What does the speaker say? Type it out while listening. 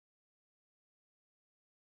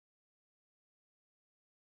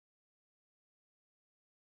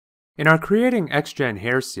In our Creating XGen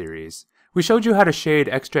Hair series, we showed you how to shade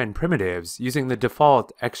XGen primitives using the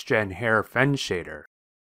default XGen Hair Fen shader.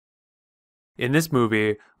 In this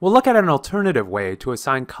movie, we'll look at an alternative way to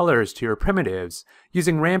assign colors to your primitives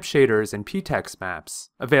using ramp shaders and ptext maps,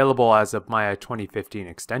 available as of Maya 2015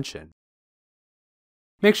 extension.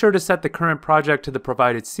 Make sure to set the current project to the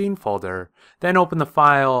provided scene folder, then open the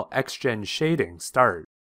file XGen Shading Start.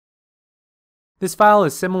 This file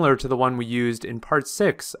is similar to the one we used in part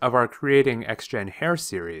 6 of our Creating XGen Hair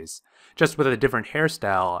series, just with a different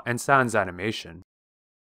hairstyle and sans animation.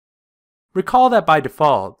 Recall that by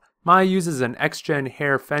default, Maya uses an XGen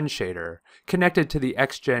Hair Fen shader connected to the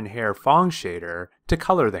XGen Hair Phong shader to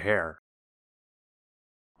color the hair.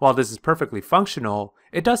 While this is perfectly functional,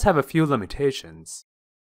 it does have a few limitations.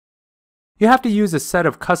 You have to use a set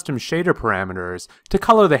of custom shader parameters to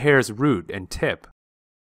color the hair's root and tip.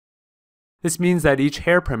 This means that each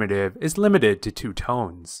hair primitive is limited to 2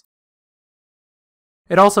 tones.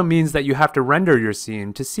 It also means that you have to render your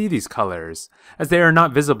scene to see these colors, as they are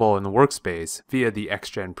not visible in the workspace via the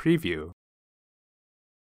XGen preview.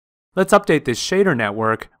 Let's update this shader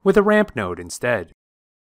network with a ramp node instead.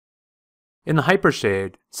 In the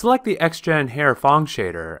Hypershade, select the XGen Hair Phong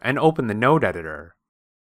shader and open the node editor.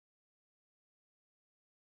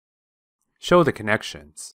 Show the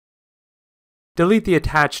connections. Delete the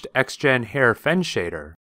attached XGen Hair Fen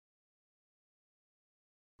shader.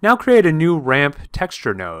 Now create a new ramp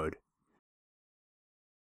texture node.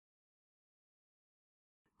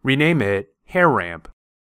 Rename it Hair Ramp.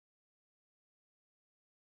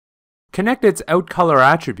 Connect its OutColor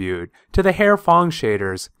attribute to the Hair Phong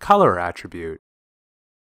shader's Color attribute.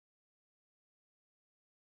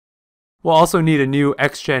 We'll also need a new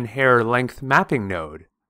XGen Hair Length Mapping node.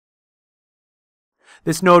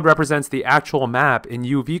 This node represents the actual map in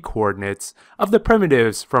UV coordinates of the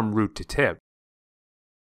primitives from root to tip.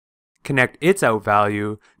 Connect its out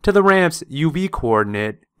value to the ramp's UV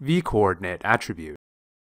coordinate, V coordinate attribute.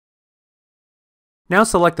 Now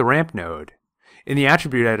select the ramp node. In the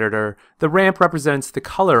attribute editor, the ramp represents the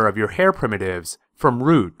color of your hair primitives from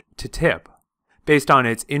root to tip, based on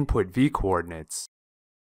its input V coordinates.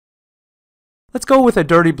 Let's go with a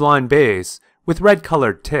dirty blonde base with red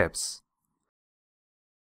colored tips.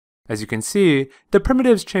 As you can see, the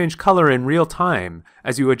primitives change color in real time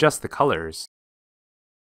as you adjust the colors.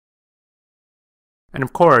 And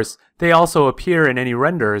of course, they also appear in any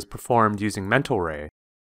renders performed using Mental Ray.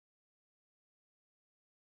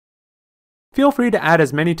 Feel free to add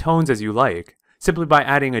as many tones as you like, simply by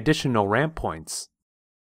adding additional ramp points.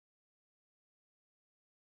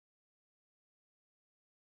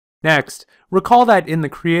 Next, recall that in the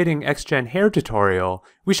Creating XGen Hair tutorial,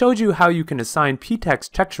 we showed you how you can assign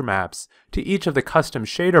ptext texture maps to each of the custom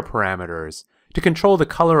shader parameters to control the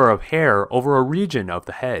color of hair over a region of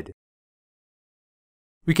the head.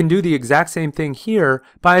 We can do the exact same thing here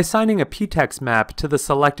by assigning a ptext map to the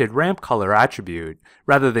selected ramp color attribute,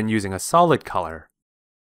 rather than using a solid color.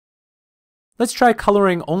 Let's try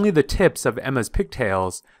coloring only the tips of Emma's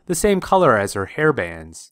pigtails the same color as her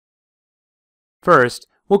hairbands. First,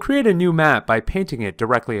 we'll create a new map by painting it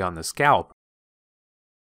directly on the scalp.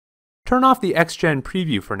 Turn off the XGen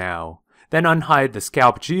preview for now, then unhide the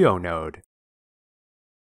Scalp Geo node.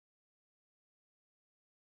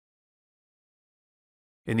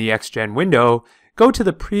 In the XGen window, go to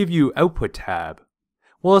the Preview Output tab.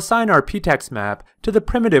 We'll assign our ptext map to the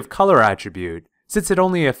primitive color attribute, since it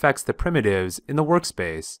only affects the primitives in the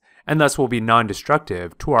workspace, and thus will be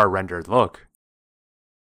non-destructive to our rendered look.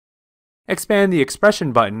 Expand the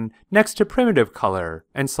Expression button next to Primitive Color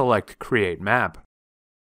and select Create Map.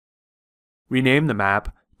 Rename the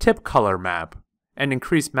map Tip Color Map and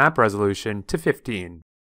increase map resolution to 15.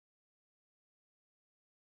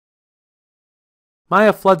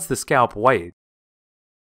 Maya floods the scalp white.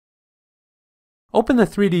 Open the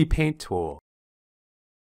 3D Paint tool.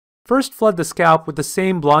 First, flood the scalp with the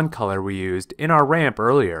same blonde color we used in our ramp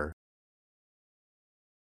earlier.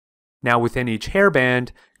 Now within each hairband,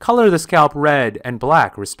 color the scalp red and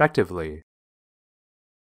black respectively.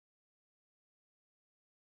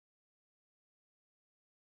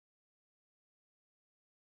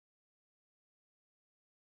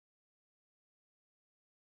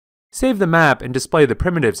 Save the map and display the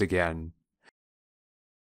primitives again.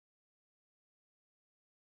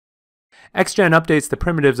 XGen updates the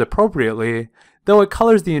primitives appropriately, though it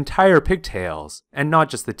colors the entire pigtails, and not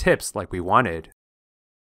just the tips like we wanted.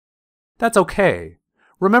 That's okay.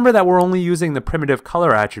 Remember that we're only using the primitive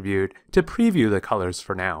color attribute to preview the colors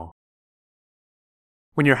for now.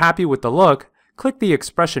 When you're happy with the look, click the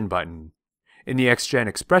Expression button. In the XGen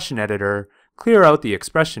Expression Editor, clear out the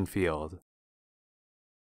expression field.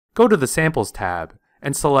 go to the Samples tab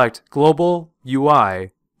and select Global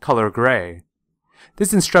UI Color Gray.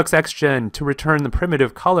 This instructs XGen to return the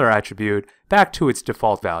primitive color attribute back to its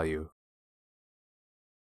default value.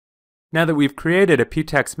 Now that we've created a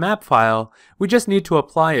PTEX map file, we just need to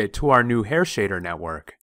apply it to our new hair shader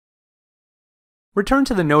network. Return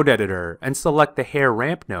to the node editor and select the hair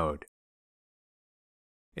ramp node.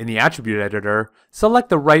 In the attribute editor, select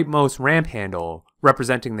the rightmost ramp handle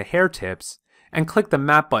representing the hair tips and click the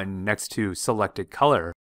map button next to selected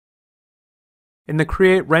color. In the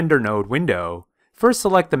Create Render Node window, first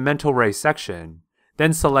select the mental ray section,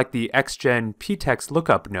 then select the XGen PTEX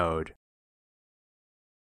lookup node.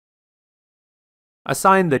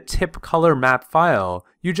 Assign the tip color map file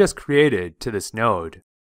you just created to this node.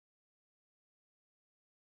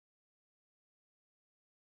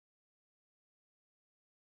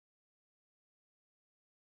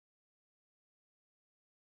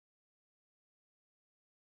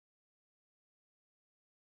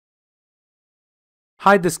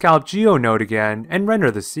 Hide the Scalp Geo node again and render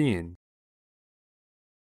the scene.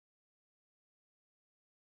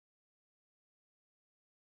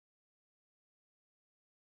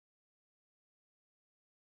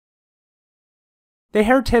 The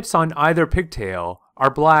hair tips on either pigtail are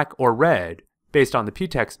black or red based on the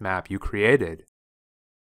PTEX map you created.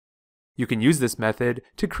 You can use this method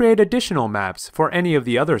to create additional maps for any of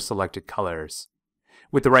the other selected colors.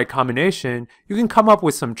 With the right combination, you can come up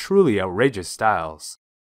with some truly outrageous styles.